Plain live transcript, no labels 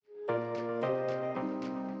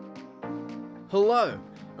Hello,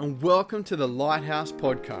 and welcome to the Lighthouse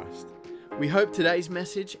Podcast. We hope today's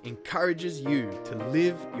message encourages you to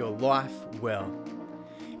live your life well.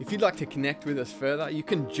 If you'd like to connect with us further, you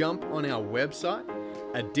can jump on our website,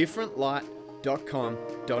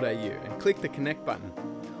 adifferentlight.com.au, and click the connect button.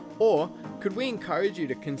 Or could we encourage you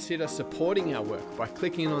to consider supporting our work by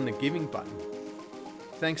clicking on the giving button?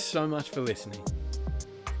 Thanks so much for listening.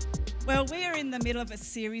 Well, we're in the middle of a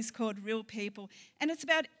series called Real People, and it's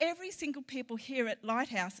about every single people here at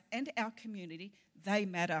Lighthouse and our community. They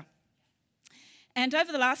matter. And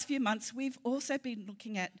over the last few months, we've also been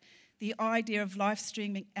looking at the idea of live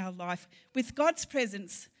streaming our life with God's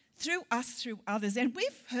presence through us, through others. And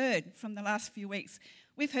we've heard from the last few weeks,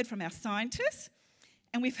 we've heard from our scientists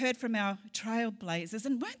and we've heard from our trailblazers,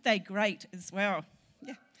 and weren't they great as well?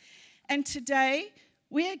 Yeah. And today,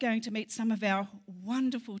 we are going to meet some of our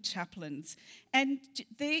wonderful chaplains. And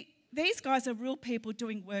these guys are real people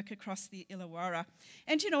doing work across the Illawarra.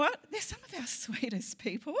 And you know what? They're some of our sweetest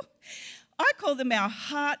people. I call them our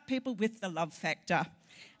heart people with the love factor.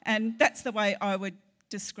 And that's the way I would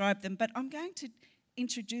describe them. But I'm going to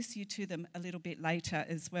introduce you to them a little bit later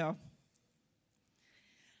as well.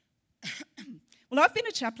 Well, I've been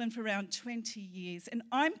a chaplain for around 20 years, and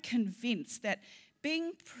I'm convinced that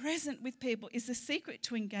being present with people is the secret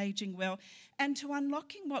to engaging well and to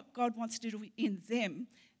unlocking what God wants to do in them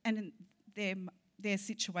and in their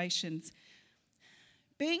situations.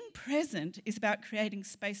 Being present is about creating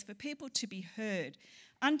space for people to be heard,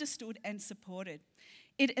 understood and supported.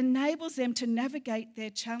 It enables them to navigate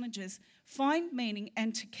their challenges, find meaning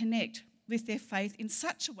and to connect with their faith in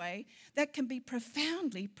such a way that can be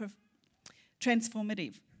profoundly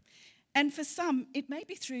transformative. And for some, it may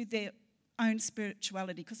be through their own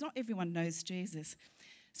spirituality, because not everyone knows Jesus.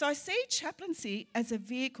 So I see chaplaincy as a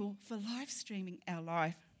vehicle for live streaming our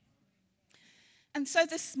life. And so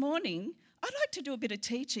this morning, I'd like to do a bit of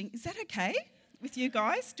teaching. Is that okay with you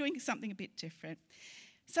guys? Doing something a bit different.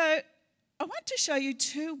 So I want to show you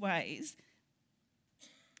two ways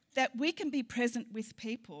that we can be present with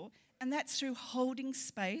people, and that's through holding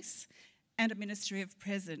space and a ministry of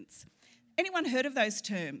presence. Anyone heard of those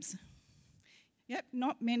terms? Yep,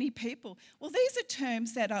 not many people. Well, these are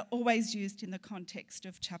terms that are always used in the context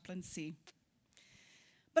of chaplaincy.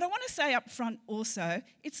 But I want to say up front also,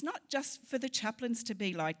 it's not just for the chaplains to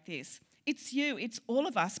be like this. It's you, it's all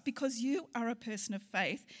of us, because you are a person of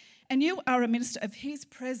faith and you are a minister of his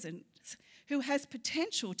presence who has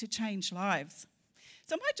potential to change lives.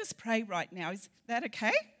 So I might just pray right now. Is that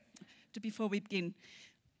okay? Before we begin.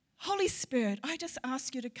 Holy Spirit, I just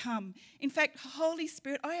ask you to come. In fact, Holy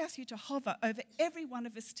Spirit, I ask you to hover over every one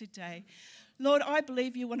of us today. Lord, I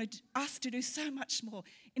believe you want us to do so much more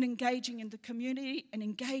in engaging in the community and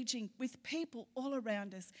engaging with people all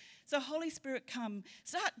around us. So Holy Spirit, come,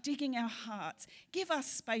 start digging our hearts. Give us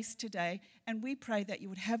space today, and we pray that you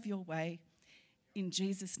would have your way. In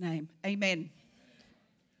Jesus' name, amen.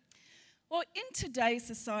 Well, in today's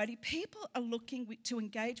society, people are looking to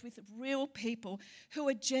engage with real people who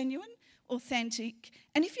are genuine, authentic,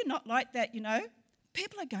 and if you're not like that,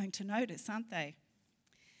 people are going to notice, aren't they?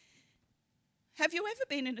 Have you ever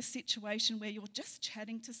been in a situation where you're just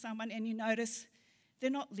chatting to someone and you notice they're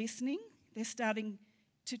not listening, they're starting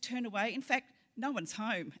to turn away? In fact, no one's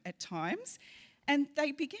home at times, and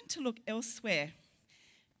they begin to look elsewhere.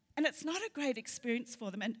 And it's not a great experience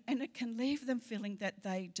for them, and it can leave them feeling that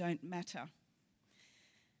they don't matter.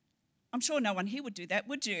 I'm sure no one here would do that,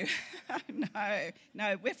 would you?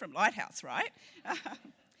 No, we're from Lighthouse, right?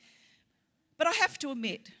 But I have to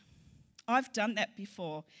admit, I've done that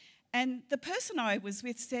before. And the person I was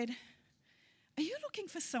with said, "Are you looking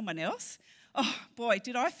for someone else?" Oh boy,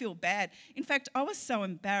 did I feel bad. In fact, I was so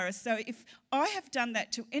embarrassed. So if I have done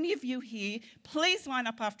that to any of you here, please line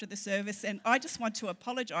up after the service, and I just want to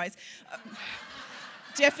apologise.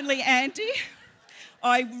 Definitely, Andy.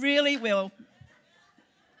 I really will.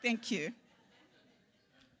 Thank you.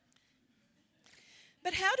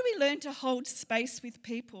 But how do we learn to hold space with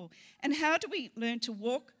people? And how do we learn to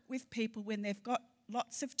walk with people when they've got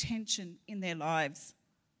lots of tension in their lives?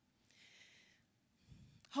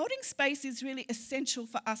 Holding space is really essential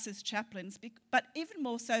for us as chaplains, but even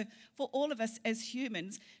more so for all of us as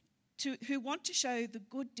humans who want to show the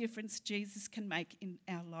good difference Jesus can make in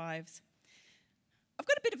our lives. I've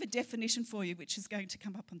got a bit of a definition for you, which is going to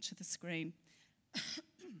come up onto the screen.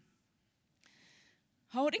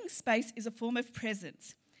 Holding space is a form of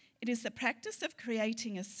presence. It is the practice of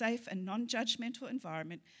creating a safe and non-judgmental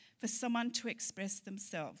environment for someone to express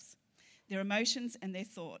themselves, their emotions and their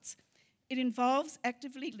thoughts. It involves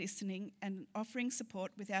actively listening and offering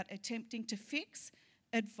support without attempting to fix,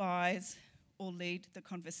 advise, or lead the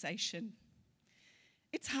conversation.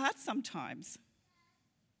 It's hard sometimes.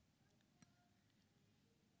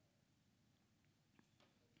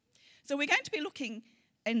 So we're going to be looking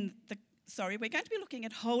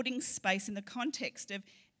at holding space in the context of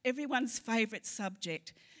everyone's favourite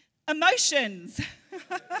subject, emotions.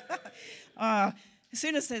 As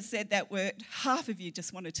soon as I said that word, half of you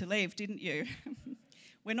just wanted to leave, didn't you?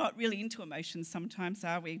 We're not really into emotions sometimes,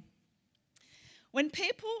 are we? When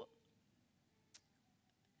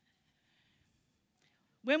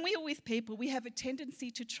we are with people, we have a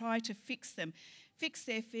tendency to try to fix them, fix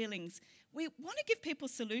their feelings. We want to give people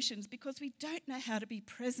solutions because we don't know how to be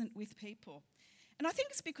present with people. And I think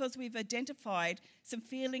it's because we've identified some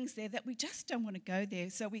feelings there that we just don't want to go there.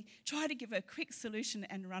 So we try to give a quick solution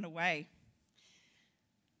and run away.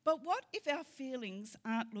 But what if our feelings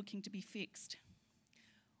aren't looking to be fixed?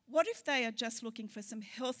 What if they are just looking for some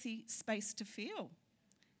healthy space to feel?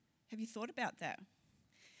 Have you thought about that?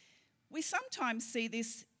 We sometimes see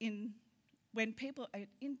this when people are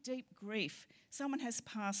in deep grief. Someone has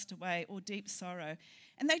passed away or deep sorrow,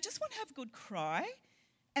 and they just want to have a good cry,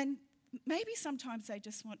 and maybe sometimes they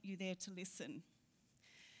just want you there to listen.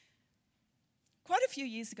 Quite a few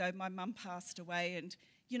years ago, my mum passed away, and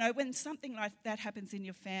when something like that happens in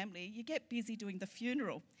your family, you get busy doing the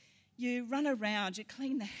funeral. You run around, you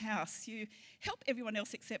clean the house, you help everyone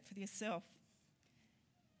else except for yourself.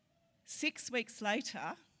 6 weeks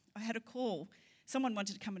later, I had a call. Someone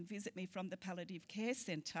wanted to come and visit me from the palliative care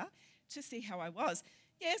centre to see how I was.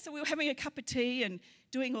 Yeah, so we were having a cup of tea and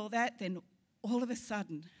doing all that. Then all of a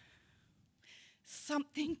sudden,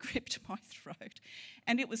 something gripped my throat,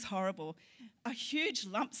 and it was horrible. A huge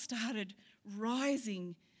lump started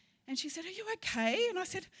rising, and she said, "Are you okay?" And I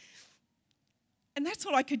said, and that's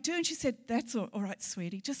all I could do. And she said, "That's all right,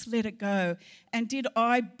 sweetie, just let it go." And did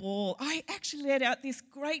I bawl? I actually let out this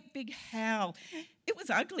great big howl. It was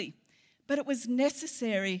ugly, but it was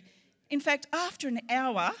necessary. In fact, after an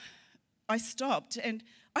hour, I stopped, and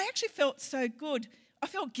I actually felt so good. I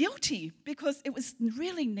felt guilty because it was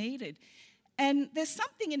really needed. And there's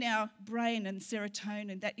something in our brain and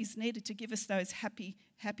serotonin that is needed to give us those happy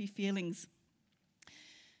feelings.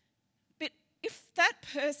 But if that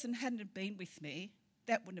person hadn't been with me,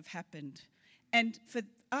 that wouldn't have happened. And for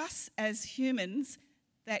us as humans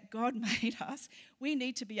that God made us, we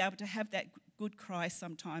need to be able to have that good cry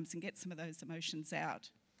sometimes and get some of those emotions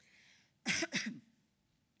out.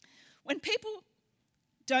 When people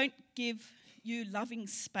don't give you loving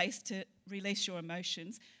space to release your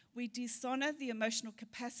emotions, we dishonour the emotional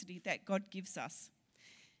capacity that God gives us.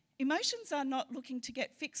 Emotions are not looking to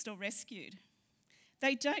get fixed or rescued.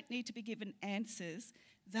 They don't need to be given answers.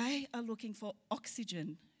 They are looking for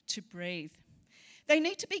oxygen to breathe. They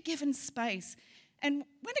need to be given space. And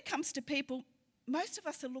when it comes to people, most of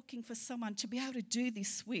us are looking for someone to be able to do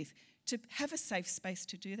this with, to have a safe space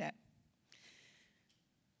to do that.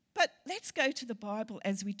 But let's go to the Bible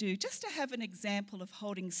as we do, just to have an example of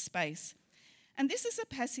holding space. And this is a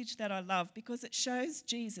passage that I love because it shows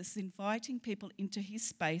Jesus inviting people into his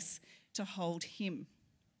space to hold him.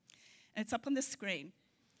 And it's up on the screen.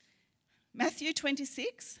 Matthew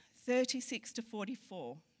 26, 36 to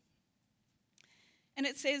 44. And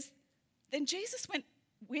it says, then Jesus went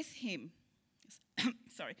with him.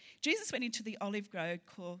 Jesus went into the olive grove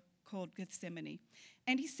called Gethsemane.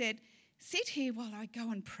 And he said, sit here while I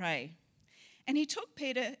go and pray. And he took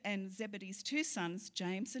Peter and Zebedee's 2 sons,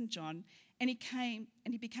 James and John, and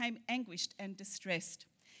he became anguished and distressed.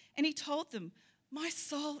 And he told them, my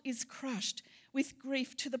soul is crushed with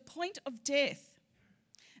grief to the point of death.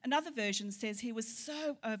 Another version says he was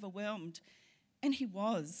so overwhelmed, and he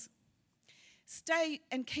was. Stay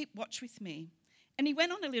and keep watch with me. And he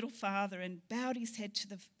went on a little farther and bowed his head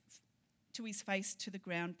to his face to the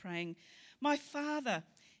ground, praying, my Father,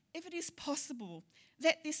 if it is possible,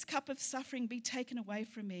 let this cup of suffering be taken away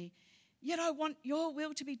from me. Yet I want your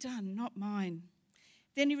will to be done, not mine.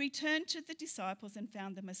 Then he returned to the disciples and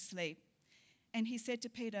found them asleep. And he said to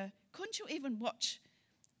Peter, couldn't you even watch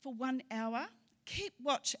for 1 hour? Keep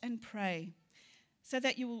watch and pray, so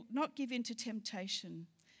that you will not give in to temptation.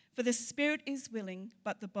 For the spirit is willing,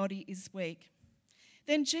 but the body is weak.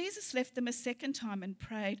 Then Jesus left them a second time and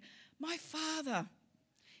prayed, my Father,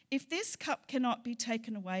 if this cup cannot be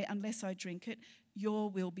taken away unless I drink it, your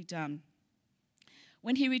will be done.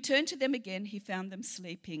 When he returned to them again, he found them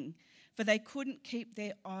sleeping, for they couldn't keep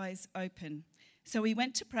their eyes open. So he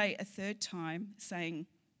went to pray a third time, saying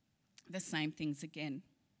the same things again.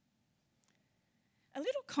 A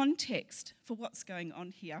little context for what's going on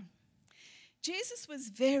here. Jesus was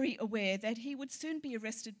very aware that he would soon be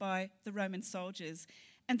arrested by the Roman soldiers,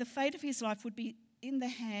 and the fate of his life would be in the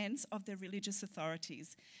hands of the religious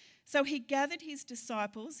authorities. So he gathered his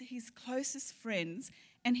disciples, his closest friends,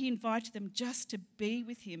 and he invited them just to be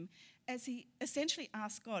with him as he essentially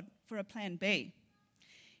asked God for a plan B.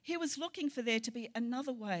 He was looking for there to be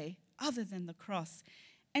another way other than the cross,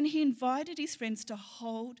 and he invited his friends to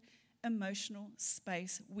hold emotional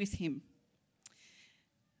space with him.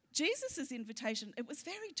 Jesus' invitation, it was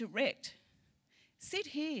very direct. Sit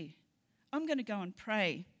here. I'm going to go and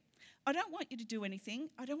pray. I don't want you to do anything.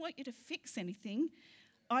 I don't want you to fix anything.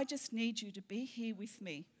 I just need you to be here with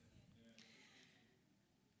me.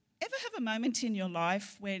 Ever have a moment in your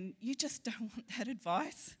life when you just don't want that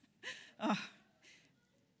advice? Oh,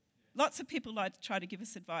 lots of people like to try to give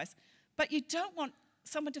us advice, but you don't want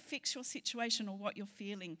someone to fix your situation or what you're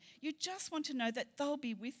feeling. You just want to know that they'll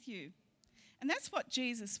be with you. And that's what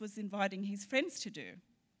Jesus was inviting his friends to do.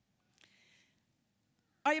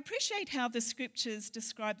 I appreciate how the scriptures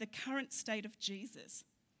describe the current state of Jesus.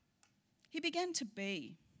 He began to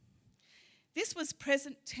be. This was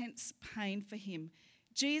present tense pain for him.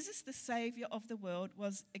 Jesus, the Saviour of the world,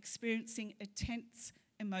 was experiencing intense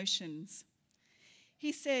emotions.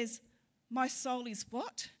 He says, my soul is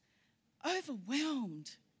what?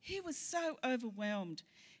 Overwhelmed. He was so overwhelmed.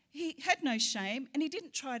 He had no shame, and he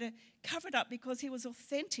didn't try to cover it up because he was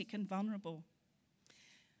authentic and vulnerable.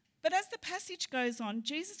 But as the passage goes on,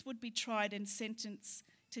 Jesus would be tried and sentenced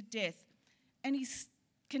to death, and he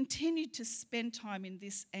continued to spend time in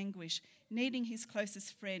this anguish, needing his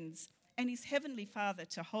closest friends and his heavenly Father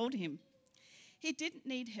to hold him. He didn't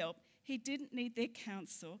need help. He didn't need their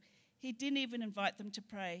counsel. He didn't even invite them to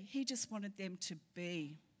pray. He just wanted them to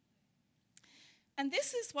be. And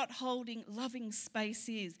this is what holding loving space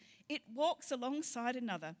is. It walks alongside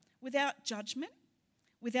another without judgment,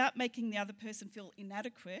 without making the other person feel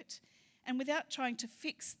inadequate, and without trying to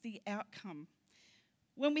fix the outcome.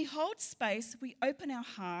 When we hold space, we open our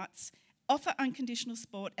hearts, offer unconditional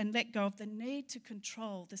support, and let go of the need to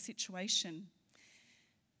control the situation.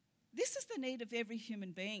 This is the need of every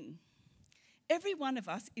human being. Every one of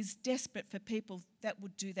us is desperate for people that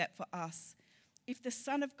would do that for us. If the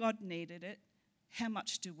Son of God needed it, how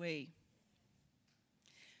much do we?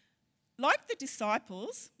 Like the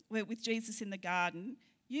disciples were with Jesus in the garden,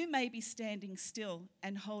 you may be standing still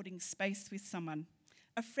and holding space with someone,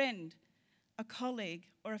 a friend, a colleague,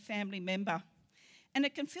 or a family member. And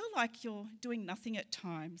it can feel like you're doing nothing at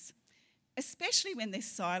times, especially when there's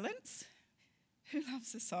silence. Who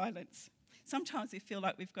loves the silence? Sometimes we feel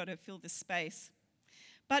like we've got to fill the space.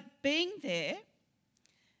 But being there,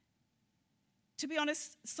 to be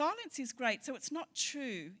honest, silence is great. So it's not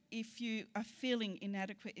true if you are feeling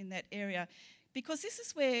inadequate in that area, because this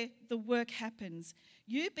is where the work happens.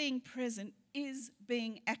 You being present is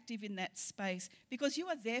being active in that space because you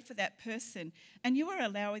are there for that person and you are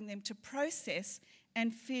allowing them to process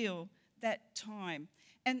and feel that time.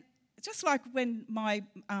 And just like when my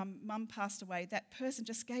mum passed away, that person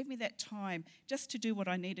just gave me that time just to do what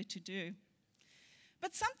I needed to do.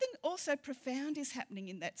 But something also profound is happening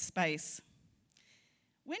in that space.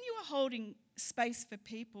 When you are holding space for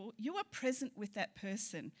people, you are present with that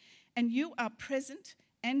person and you are present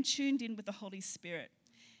and tuned in with the Holy Spirit.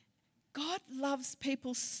 God loves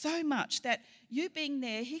people so much that you being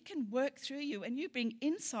there, he can work through you and you bring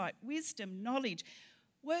insight, wisdom, knowledge,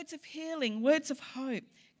 words of healing, words of hope,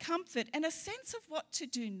 comfort, and a sense of what to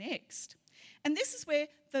do next. And this is where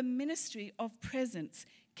the ministry of presence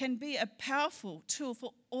can be a powerful tool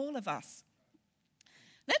for all of us.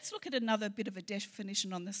 Let's look at another bit of a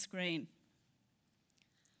definition on the screen.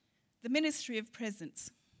 The ministry of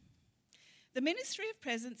presence. The ministry of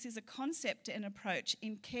presence is a concept and approach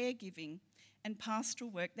in caregiving and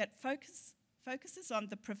pastoral work that focuses on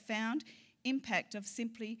the profound impact of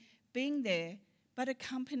simply being there but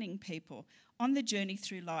accompanying people on the journey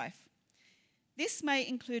through life. This may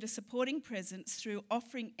include a supporting presence through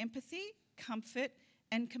offering empathy, comfort,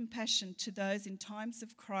 and compassion to those in times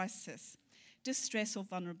of crisis, distress, or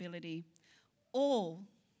vulnerability, all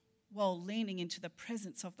while leaning into the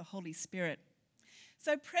presence of the Holy Spirit.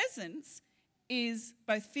 So presence is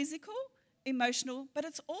both physical, emotional, but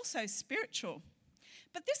it's also spiritual.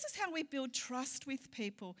 But this is how we build trust with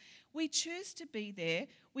people. We choose to be there,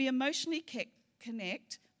 we emotionally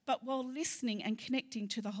connect, but while listening and connecting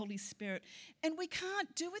to the Holy Spirit. And we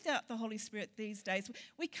can't do without the Holy Spirit these days.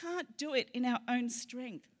 We can't do it in our own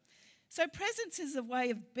strength. So presence is a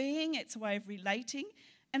way of being, it's a way of relating,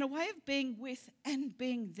 and a way of being with and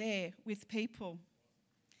being there with people.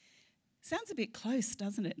 Sounds a bit close,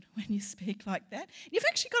 doesn't it, when you speak like that? You've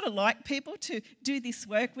actually got to like people to do this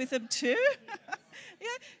work with them too. Yeah,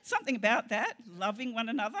 something about that, loving one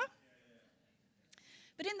another.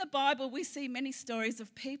 But in the Bible, we see many stories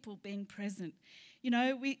of people being present. You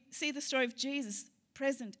know, we see the story of Jesus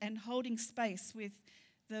present and holding space with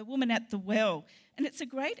the woman at the well. And it's a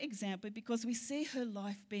great example because we see her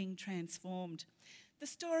life being transformed. The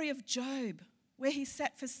story of Job, where he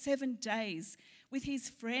sat for 7 days with his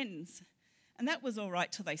friends. And that was all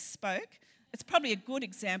right till they spoke. It's probably a good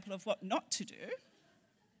example of what not to do.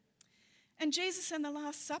 And Jesus in the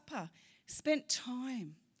Last Supper spent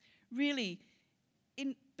time really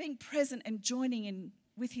in being present and joining in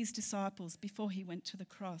with his disciples before he went to the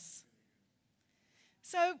cross.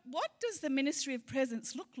 So what does the ministry of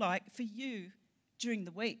presence look like for you during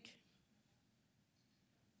the week?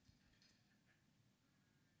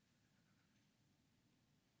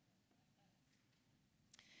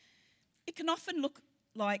 It can often look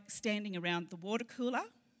like standing around the water cooler,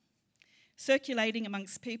 circulating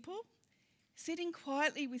amongst people, sitting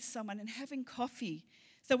quietly with someone and having coffee.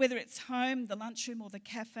 So whether it's home, the lunchroom or the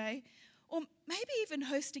cafe, or maybe even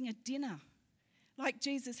hosting a dinner, like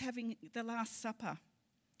Jesus having the Last Supper.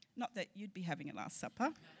 Not that you'd be having a Last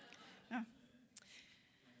Supper. No.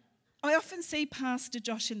 I often see Pastor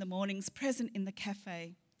Josh in the mornings present in the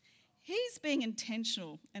cafe. He's being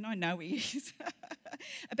intentional, and I know he is,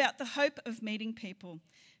 about the hope of meeting people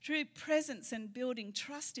through presence and building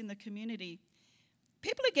trust in the community.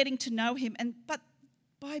 People are getting to know him, but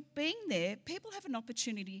by being there, people have an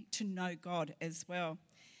opportunity to know God as well.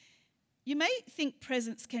 You may think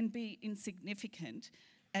presence can be insignificant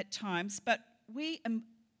at times, but we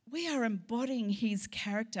are embodying his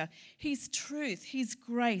character, his truth, his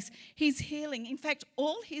grace, his healing, in fact,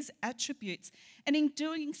 all his attributes. And in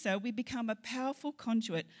doing so, we become a powerful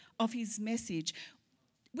conduit of his message,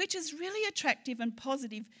 which is really attractive and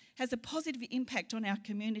positive, has a positive impact on our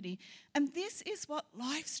community. And this is what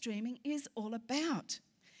live streaming is all about.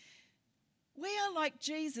 We are like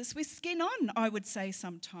Jesus with skin on, I would say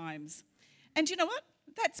sometimes. And you know what?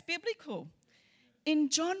 That's biblical. In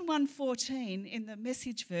John 1:14, in the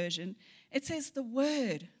Message version, it says the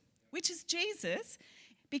Word, which is Jesus,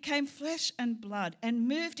 became flesh and blood and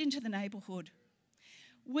moved into the neighbourhood.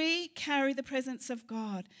 We carry the presence of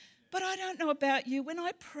God. But I don't know about you, when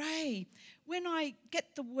I pray, when I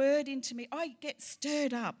get the Word into me, I get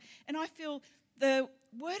stirred up and I feel the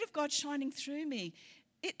Word of God shining through me.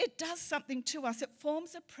 It does something to us. It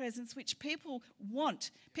forms a presence which people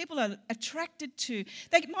want, people are attracted to.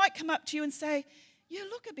 They might come up to you and say, "You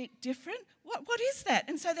look a bit different. What is that?"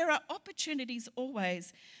 And so there are opportunities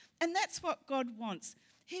always. And that's what God wants.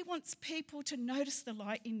 He wants people to notice the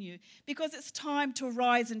light in you because it's time to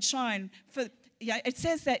rise and shine. It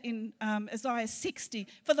says that in Isaiah 60,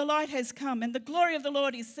 "For the light has come and the glory of the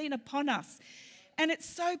Lord is seen upon us." And it's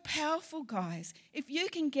so powerful, guys. If you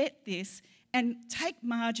can get this and take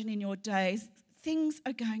margin in your days, things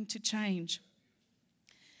are going to change.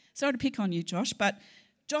 Sorry to pick on you, Josh, but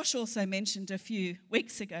Josh also mentioned a few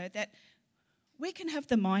weeks ago that we can have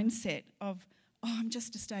the mindset of, I'm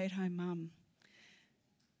just a stay-at-home mum.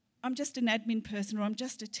 I'm just an admin person, or I'm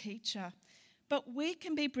just a teacher. But we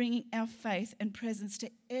can be bringing our faith and presence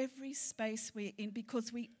to every space we're in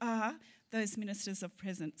because we are those ministers of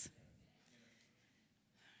presence.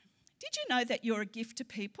 Did you know that you're a gift to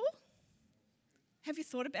people? Have you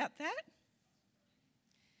thought about that?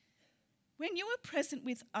 When you are present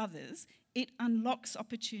with others, it unlocks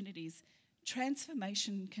opportunities.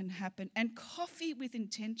 Transformation can happen. And coffee with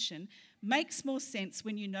intention makes more sense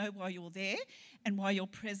when you know why you're there and why your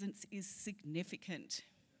presence is significant.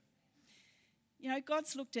 You know,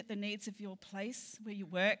 God's looked at the needs of your place where you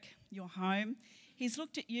work, your home. He's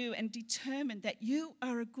looked at you and determined that you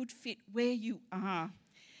are a good fit where you are.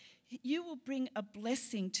 You will bring a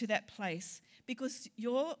blessing to that place because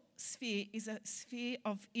your sphere is a sphere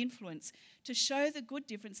of influence to show the good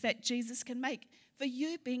difference that Jesus can make for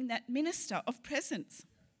you being that minister of presence.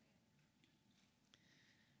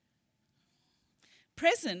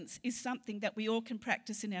 Presence is something that we all can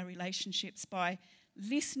practice in our relationships by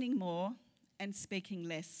listening more and speaking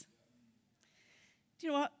less. Do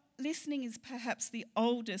you know what? Listening is perhaps the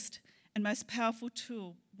oldest and most powerful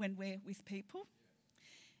tool when we're with people.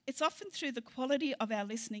 It's often through the quality of our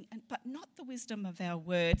listening, but not the wisdom of our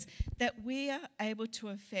words, that we are able to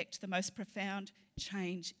affect the most profound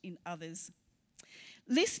change in others.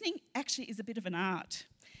 Listening actually is a bit of an art.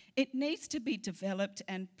 It needs to be developed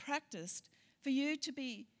and practiced for you to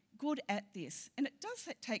be good at this. And it does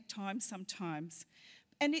take time sometimes.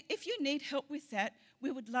 And if you need help with that, we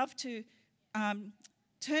would love to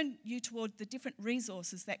turn you toward the different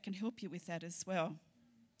resources that can help you with that as well.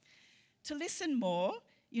 To listen more,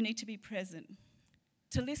 you need to be present.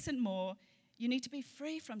 To listen more, you need to be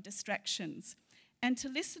free from distractions. And to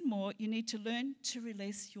listen more, you need to learn to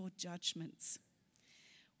release your judgments.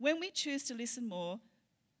 When we choose to listen more,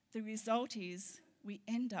 the result is we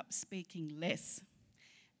end up speaking less.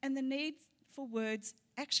 And the need for words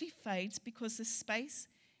actually fades because the space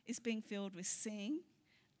is being filled with seeing,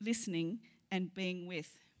 listening, and being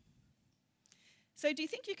with. So do you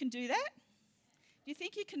think you can do that? Do you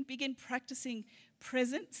think you can begin practicing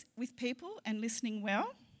presence with people and listening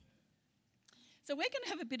well? So we're going to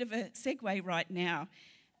have a bit of a segue right now,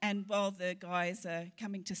 and while the guys are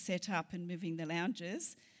coming to set up and moving the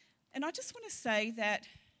lounges, and I just want to say that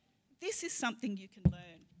this is something you can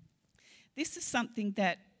learn. This is something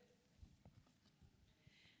that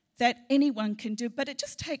anyone can do, but it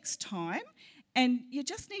just takes time, and you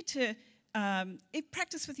just need to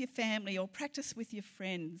practice with your family or practice with your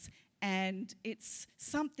friends, and it's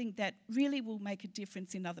something that really will make a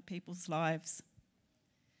difference in other people's lives.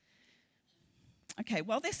 Okay,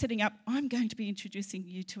 while they're setting up, I'm going to be introducing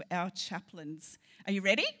you to our chaplains. Are you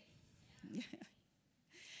ready? Yeah.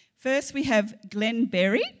 First, we have Glenn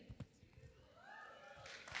Berry.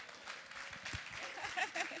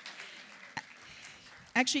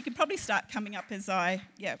 Actually, you can probably start coming up as I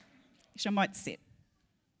might sit.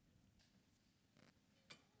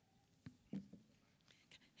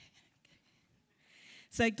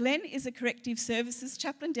 So Glenn is a corrective services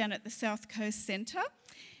chaplain down at the South Coast Centre,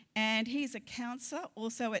 and he's a counsellor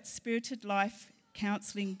also at Spirited Life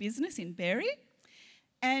Counselling Business in Berry.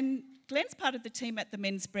 And Glenn's part of the team at the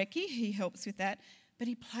Men's Brekkie. He helps with that, but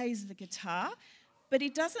he plays the guitar. But he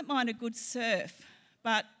doesn't mind a good surf,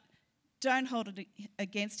 but don't hold it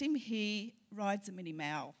against him. He rides a mini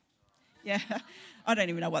Mal. Yeah, I don't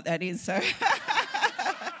even know what that is, so.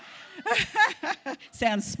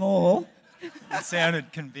 Sounds small. It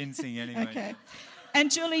sounded convincing anyway. Okay.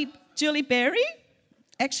 And Julie Berry.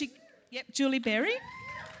 Julie Berry.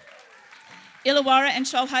 Illawarra and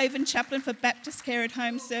Shoalhaven chaplain for Baptist Care at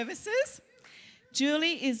Home Services.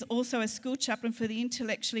 Julie is also a school chaplain for the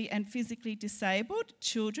intellectually and physically disabled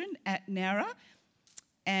children at Nowra,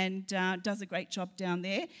 and does a great job down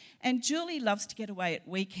there. And Julie loves to get away at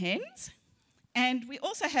weekends. And we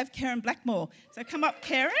also have Karen Blackmore. So come up,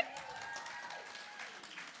 Karen.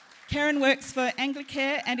 Karen works for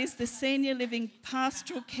Anglicare and is the Senior Living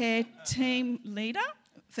Pastoral Care Team Leader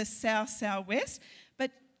for South West.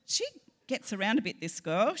 But she gets around a bit, this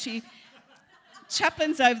girl. She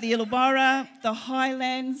chaplains over the Illawarra, the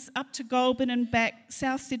Highlands, up to Goulburn and back,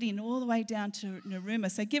 South Sydney and all the way down to Narooma.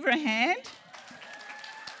 So give her a hand.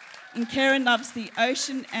 And Karen loves the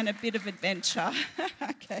ocean and a bit of adventure.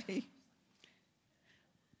 Okay.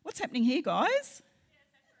 What's happening here, guys?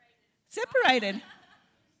 Yeah, separated.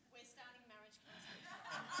 We're starting marriage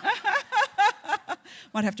counselling.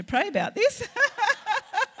 Might have to pray about this.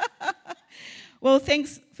 Well,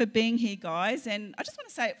 thanks for being here, guys. And I just want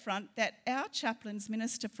to say up front that our chaplains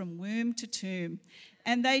minister from womb to tomb,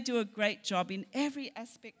 and they do a great job in every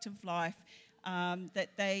aspect of life,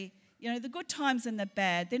 that they, the good times and the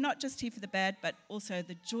bad. They're not just here for the bad, but also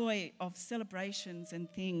the joy of celebrations and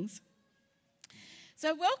things.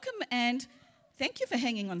 So welcome and thank you for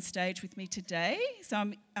hanging on stage with me today. So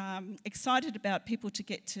I'm excited about people to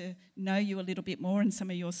get to know you a little bit more and some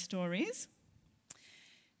of your stories.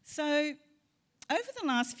 So over the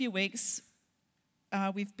last few weeks,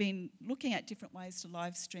 we've been looking at different ways to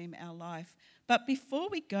live stream our life. But before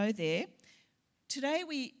we go there, today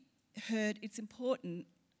we heard it's important,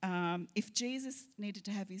 if Jesus needed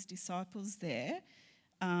to have his disciples there,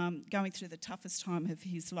 going through the toughest time of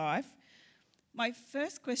his life. My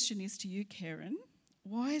first question is to you, Karen.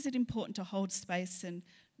 Why is it important to hold space and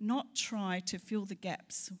not try to fill the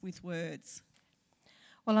gaps with words?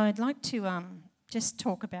 Well, I'd like to just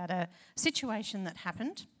talk about a situation that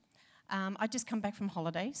happened. I'd just come back from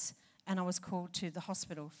holidays and I was called to the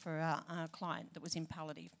hospital for a client that was in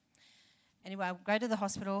palliative. Anyway, I go to the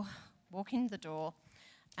hospital, walk in the door,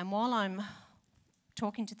 and while I'm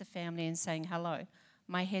talking to the family and saying hello,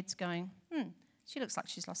 my head's going, she looks like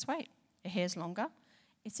she's lost weight. Her hair's longer.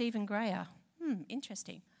 It's even greyer.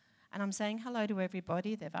 Interesting. And I'm saying hello to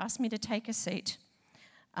everybody. They've asked me to take a seat.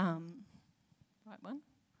 Right one?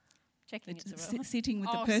 Checking it's the right one. Sitting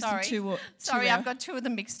with the person sorry. Sorry, I've got two of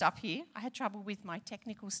them mixed up here. I had trouble with my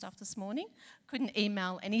technical stuff this morning. Couldn't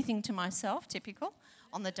email anything to myself, typical,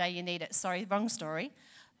 on the day you need it. Sorry, wrong story.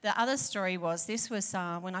 The other story was, this was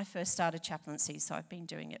when I first started chaplaincy, so I've been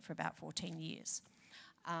doing it for about 14 years.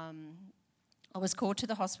 I was called to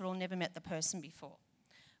the hospital, never met the person before.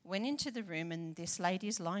 Went into the room and this lady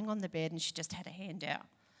is lying on the bed and she just had a hand out.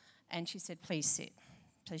 And she said, please sit.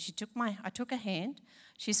 So I took a hand,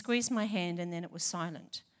 she squeezed my hand and then it was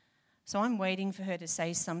silent. So I'm waiting for her to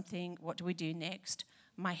say something, what do we do next?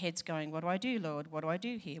 my head's going, what do I do, Lord? What do I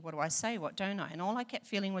do here? What do I say? What don't I? And all I kept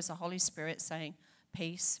feeling was the Holy Spirit saying,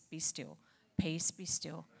 peace, be still. Peace, be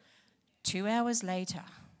still. 2 hours later,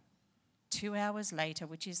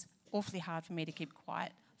 which is awfully hard for me to keep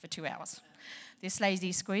quiet for 2 hours, this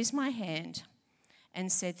lady squeezed my hand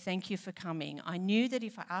and said, thank you for coming. I knew that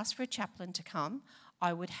if I asked for a chaplain to come,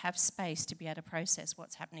 I would have space to be able to process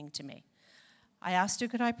what's happening to me. I asked her,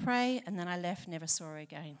 could I pray? And then I left, never saw her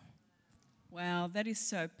again. Wow, that is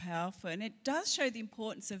so powerful. And it does show the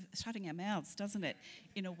importance of shutting our mouths, doesn't it,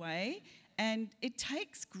 in a way? And it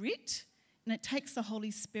takes grit and it takes the Holy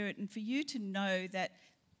Spirit. And for you to know that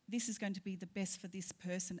this is going to be the best for this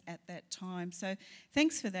person at that time. So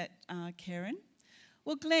thanks for that, Karen.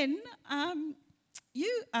 Well, Glenn,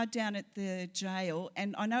 you are down at the jail,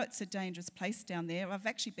 and I know it's a dangerous place down there. I've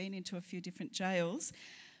actually been into a few different jails.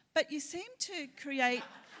 But you seem to create...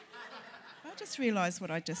 I just realised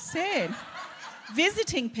what I just said.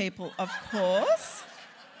 Visiting people, of course.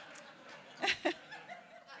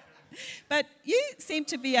 But you seem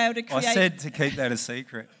to be able to create... I said to keep that a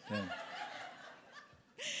secret. Yeah.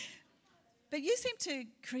 But you seem to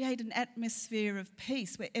create an atmosphere of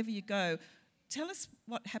peace wherever you go. Tell us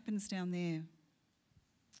what happens down there.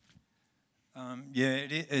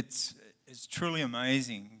 It's truly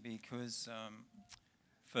amazing because...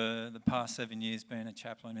 for the past 7 years being a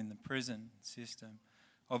chaplain in the prison system,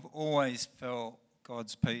 I've always felt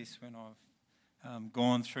God's peace when I've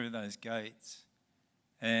gone through those gates.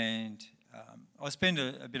 And I spend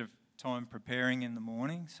a bit of time preparing in the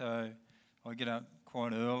morning, so I get up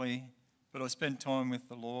quite early, but I spend time with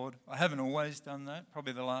the Lord. I haven't always done that.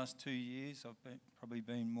 Probably the last 2 years I've probably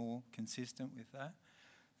been more consistent with that.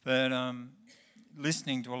 But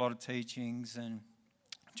listening to a lot of teachings, and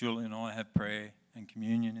Julie and I have prayer and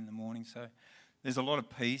communion in the morning, so there's a lot of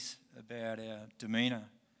peace about our demeanour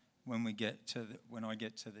when I get to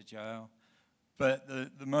the jail. But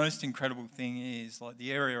the most incredible thing is, like,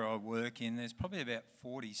 the area I work in, there's probably about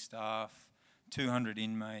 40 staff, 200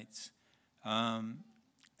 inmates,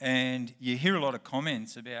 and you hear a lot of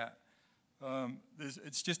comments about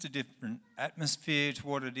it's just a different atmosphere to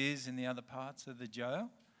what it is in the other parts of the jail,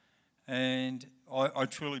 and I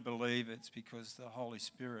truly believe it's because the Holy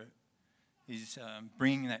Spirit is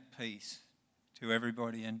bringing that peace to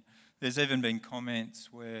everybody. And there's even been comments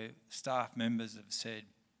where staff members have said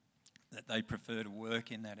that they prefer to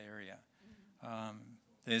work in that area.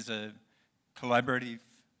 There's a collaborative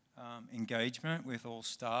engagement with all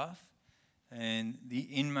staff, and the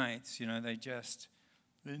inmates,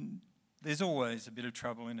 there's always a bit of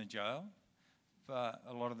trouble in a jail, but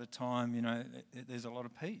a lot of the time, there's a lot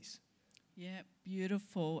of peace. Yeah,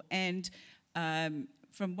 beautiful. And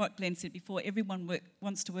from what Glenn said before, everyone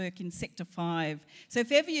wants to work in Sector 5. So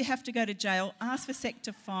if ever you have to go to jail, ask for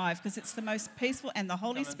Sector 5 because it's the most peaceful and the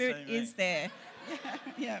Holy Spirit is there.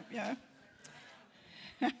 Yeah.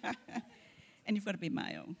 And you've got to be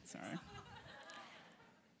male, sorry.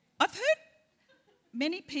 I've heard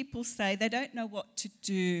many people say they don't know what to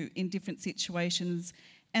do in different situations,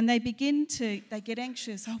 and they get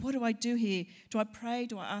anxious. Oh, what do I do here? Do I pray?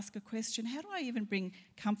 Do I ask a question? How do I even bring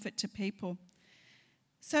comfort to people?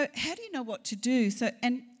 So how do you know what to do?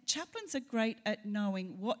 And chaplains are great at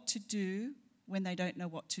knowing what to do when they don't know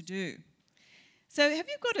what to do. So have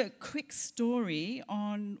you got a quick story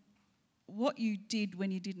on what you did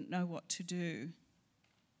when you didn't know what to do?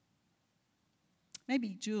 Maybe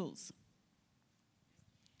Jules.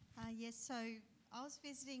 Yes, so I was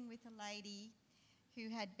visiting with a lady who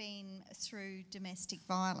had been through domestic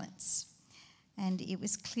violence, and it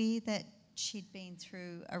was clear that she'd been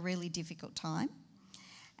through a really difficult time.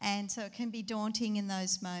 And so it can be daunting in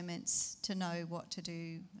those moments to know what to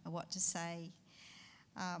do or what to say.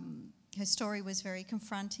 Her story was very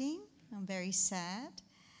confronting and very sad,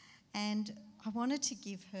 and I wanted to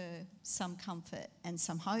give her some comfort and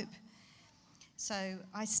some hope. So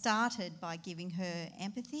I started by giving her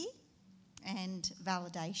empathy and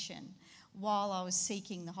validation while I was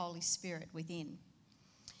seeking the Holy Spirit within.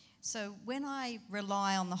 So when I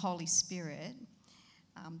rely on the Holy Spirit,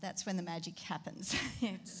 that's when the magic happens.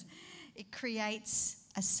 It creates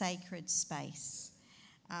a sacred space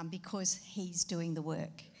because He's doing the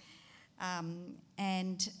work.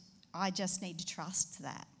 And I just need to trust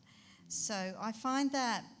that. So I find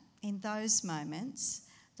that in those moments,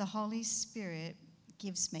 the Holy Spirit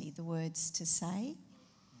gives me the words to say.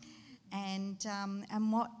 And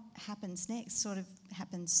what happens next sort of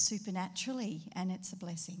happens supernaturally, and it's a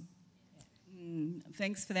blessing.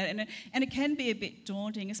 Thanks for that. And it can be a bit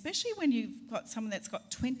daunting, especially when you've got someone that's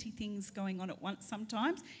got 20 things going on at once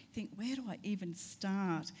sometimes. You think, where do I even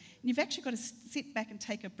start? And you've actually got to sit back and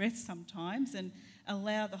take a breath sometimes and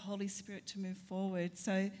allow the Holy Spirit to move forward.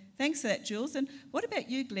 So thanks for that, Jules. And what about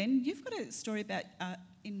you, Glenn? You've got a story about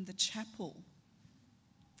in the chapel.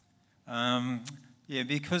 Yeah,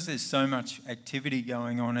 because there's so much activity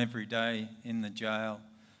going on every day in the jail,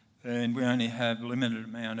 and we only have a limited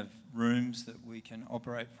amount of rooms that we can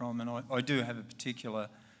operate from, and I do have a particular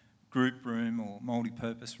group room or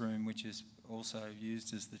multi-purpose room which is also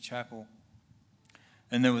used as the chapel.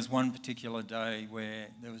 And there was one particular day where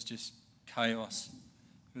there was just chaos.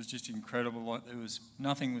 It was just incredible. Like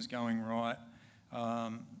nothing was going right.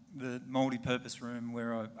 The multi-purpose room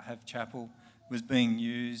where I have chapel was being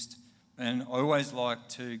used, and I always like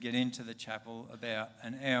to get into the chapel about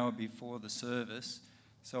an hour before the service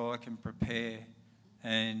so I can prepare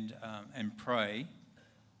and pray.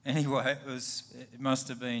 Anyway, it must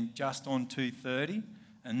have been just on 2:30,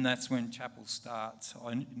 and that's when chapel starts.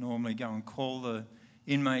 I normally go and call the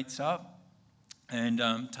inmates up and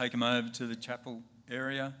take them over to the chapel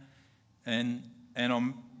area, and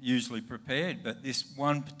I'm usually prepared. But this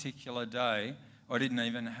one particular day, I didn't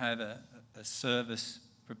even have a service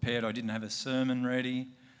prepared. I didn't have a sermon ready,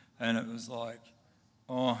 and it was like,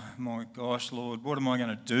 oh my gosh, Lord, what am I going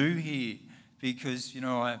to do here? Because,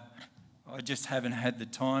 I just haven't had the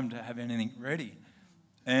time to have anything ready.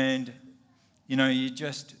 And,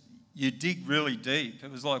 you dig really deep.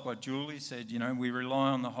 It was like what Julie said, we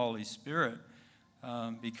rely on the Holy Spirit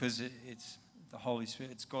because it's the Holy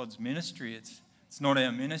Spirit, it's God's ministry. It's not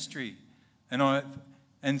our ministry.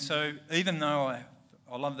 And so even though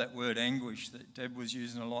I love that word anguish that Deb was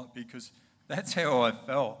using a lot, because that's how I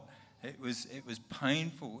felt. It was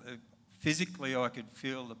painful. Physically, I could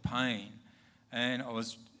feel the pain, and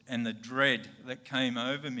the dread that came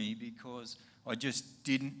over me because I just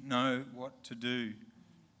didn't know what to do.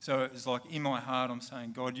 So it was like in my heart, I'm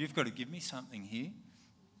saying, God, you've got to give me something here.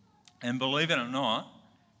 And believe it or not,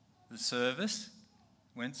 the service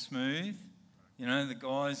went smooth. The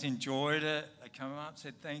guys enjoyed it. They come up,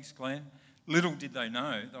 said, thanks, Glenn. Little did they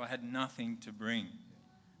know that I had nothing to bring.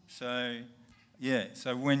 So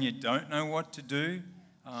when you don't know what to do,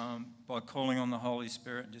 by calling on the Holy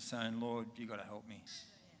Spirit and just saying, Lord, you've got to help me.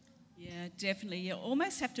 Yeah, definitely. You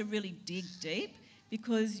almost have to really dig deep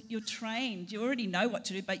because you're trained. You already know what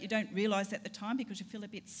to do, but you don't realise at the time because you feel a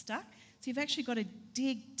bit stuck. So you've actually got to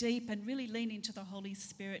dig deep and really lean into the Holy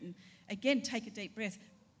Spirit and, again, take a deep breath.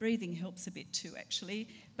 Breathing helps a bit too, actually,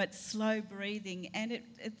 but slow breathing. And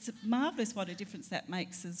it's marvellous what a difference that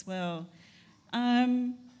makes as well.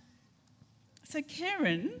 So,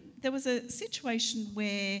 Karen, there was a situation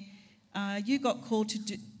where you got called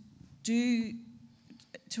to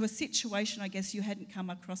a situation, I guess, you hadn't come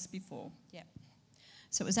across before. Yeah.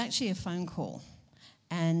 So it was actually a phone call,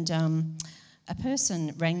 and a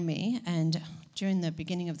person rang me, and during the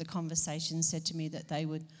beginning of the conversation said to me that they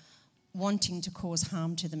were wanting to cause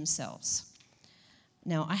harm to themselves.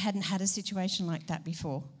 Now, I hadn't had a situation like that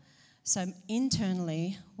before. So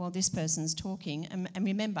internally, while this person's talking, and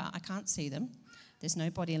remember, I can't see them. There's no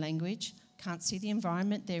body language. Can't see the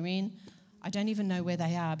environment they're in. I don't even know where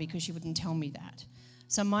they are because you wouldn't tell me that.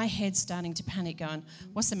 So my head's starting to panic going,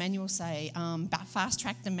 what's the manual say? Fast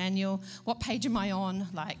track the manual. What page am I on?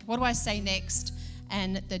 What do I say next?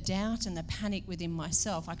 And the doubt and the panic within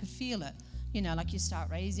myself, I could feel it. You start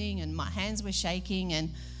raising, and my hands were shaking,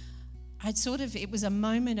 and it was a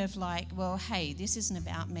moment of well, hey, this isn't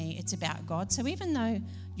about me, it's about God. So even though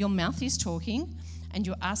your mouth is talking and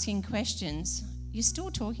you're asking questions, you're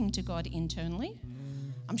still talking to God internally.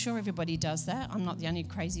 I'm sure everybody does that. I'm not the only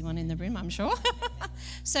crazy one in the room, I'm sure.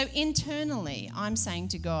 So internally, I'm saying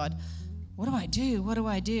to God, what do I do? What do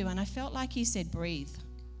I do? And I felt like he said, breathe.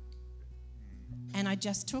 And I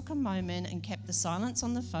just took a moment and kept the silence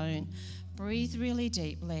on the phone, breathed really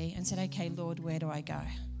deeply and said, okay, Lord, where do I go?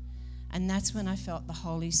 And that's when I felt the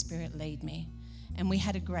Holy Spirit lead me. And we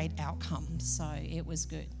had a great outcome, so it was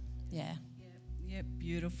good. Yeah. Yeah,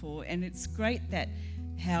 beautiful. And it's great that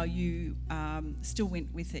how you still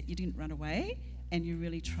went with it. You didn't run away, and you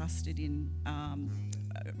really trusted in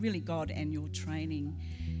really God and your training.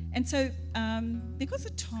 And so because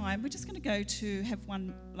of time, we're just going to go to have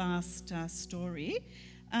one last story.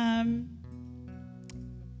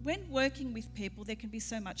 When working with people, there can be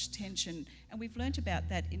so much tension, and we've learnt about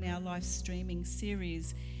that in our live streaming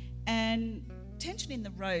series. And tension in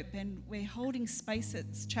the rope, and we're holding space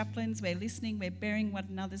as chaplains, we're listening, we're bearing one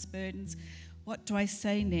another's burdens. What do I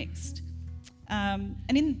say next? And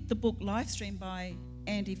in the book Livestream by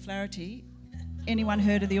Andy Flaherty, Anyone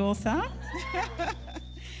heard of the author?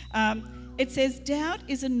 It says, doubt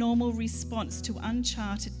is a normal response to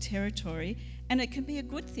uncharted territory, and it can be a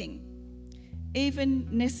good thing, even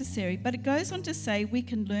necessary. But it goes on to say we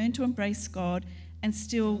can learn to embrace God and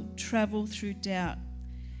still travel through doubt.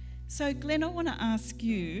 So, Glenn, I want to ask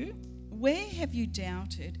you, where have you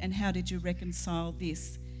doubted and how did you reconcile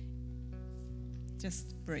this?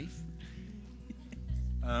 Just brief.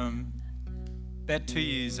 About 2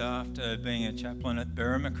 years after being a chaplain at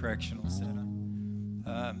Berrima Correctional Centre,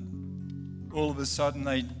 all of a sudden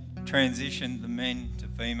they transitioned the men to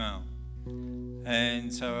female.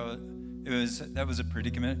 And so that was a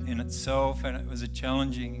predicament in itself, and it was a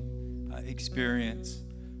challenging experience.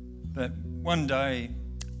 But one day,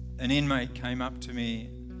 an inmate came up to me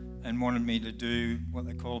and wanted me to do what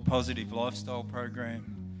they call a positive lifestyle program,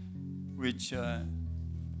 which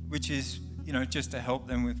is, just to help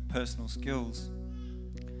them with personal skills.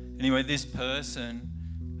 Anyway, this person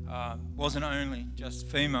wasn't only just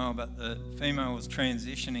female, but the female was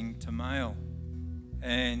transitioning to male.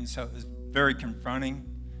 And so it was very confronting.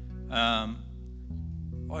 I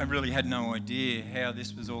really had no idea how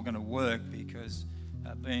this was all going to work because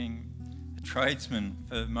being a tradesman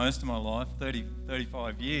for most of my life,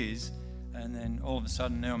 35 years, and then all of a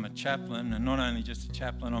sudden now I'm a chaplain, and not only just a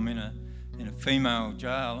chaplain, I'm in a female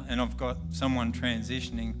jail, and I've got someone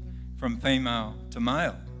transitioning from female to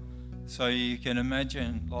male. So you can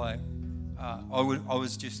imagine, I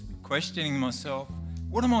was just questioning myself,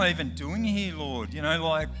 what am I even doing here, Lord?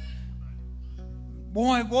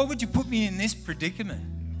 Why would you put me in this predicament?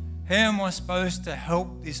 How am I supposed to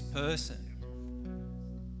help this person?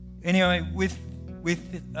 Anyway, with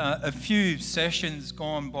a few sessions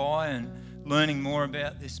gone by and learning more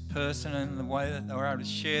about this person and the way that they were able to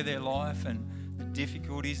share their life and the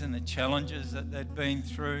difficulties and the challenges that they'd been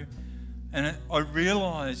through, and I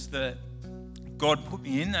realised that God put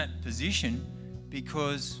me in that position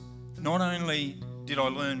because not only did I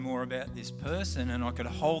learn more about this person and I could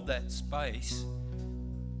hold that space,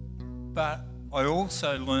 but I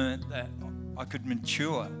also learned that I could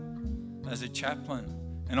mature as a chaplain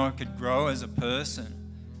and I could grow as a person.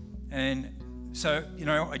 And so,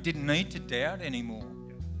 I didn't need to doubt anymore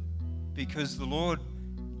because the Lord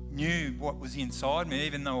knew what was inside me,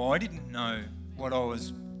 even though I didn't know what I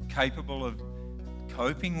was capable of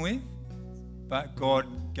coping with. But God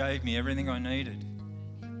gave me everything I needed.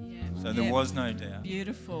 So there was no doubt.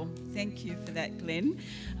 Beautiful. Thank you for that, Glenn.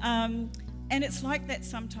 And it's like that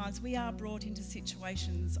sometimes we are brought into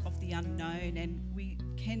situations of the unknown and we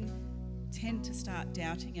can tend to start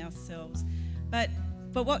doubting ourselves. But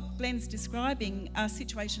what Glenn's describing are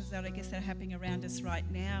situations that I guess are happening around us right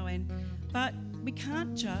now. But we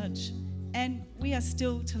can't judge, and we are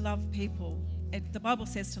still to love people. The Bible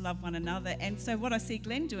says to love one another. And so what I see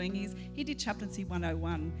Glenn doing is he did Chaplaincy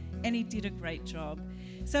 101 and he did a great job.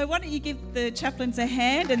 So why don't you give the chaplains a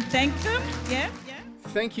hand and thank them? Yeah.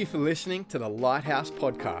 Thank you for listening to the Lighthouse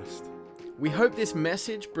Podcast. We hope this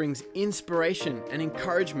message brings inspiration and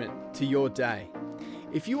encouragement to your day.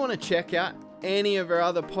 If you want to check out any of our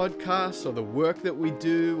other podcasts or the work that we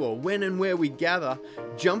do or when and where we gather,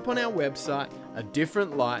 jump on our website,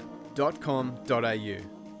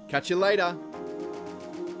 adifferentlight.com.au. Catch you later.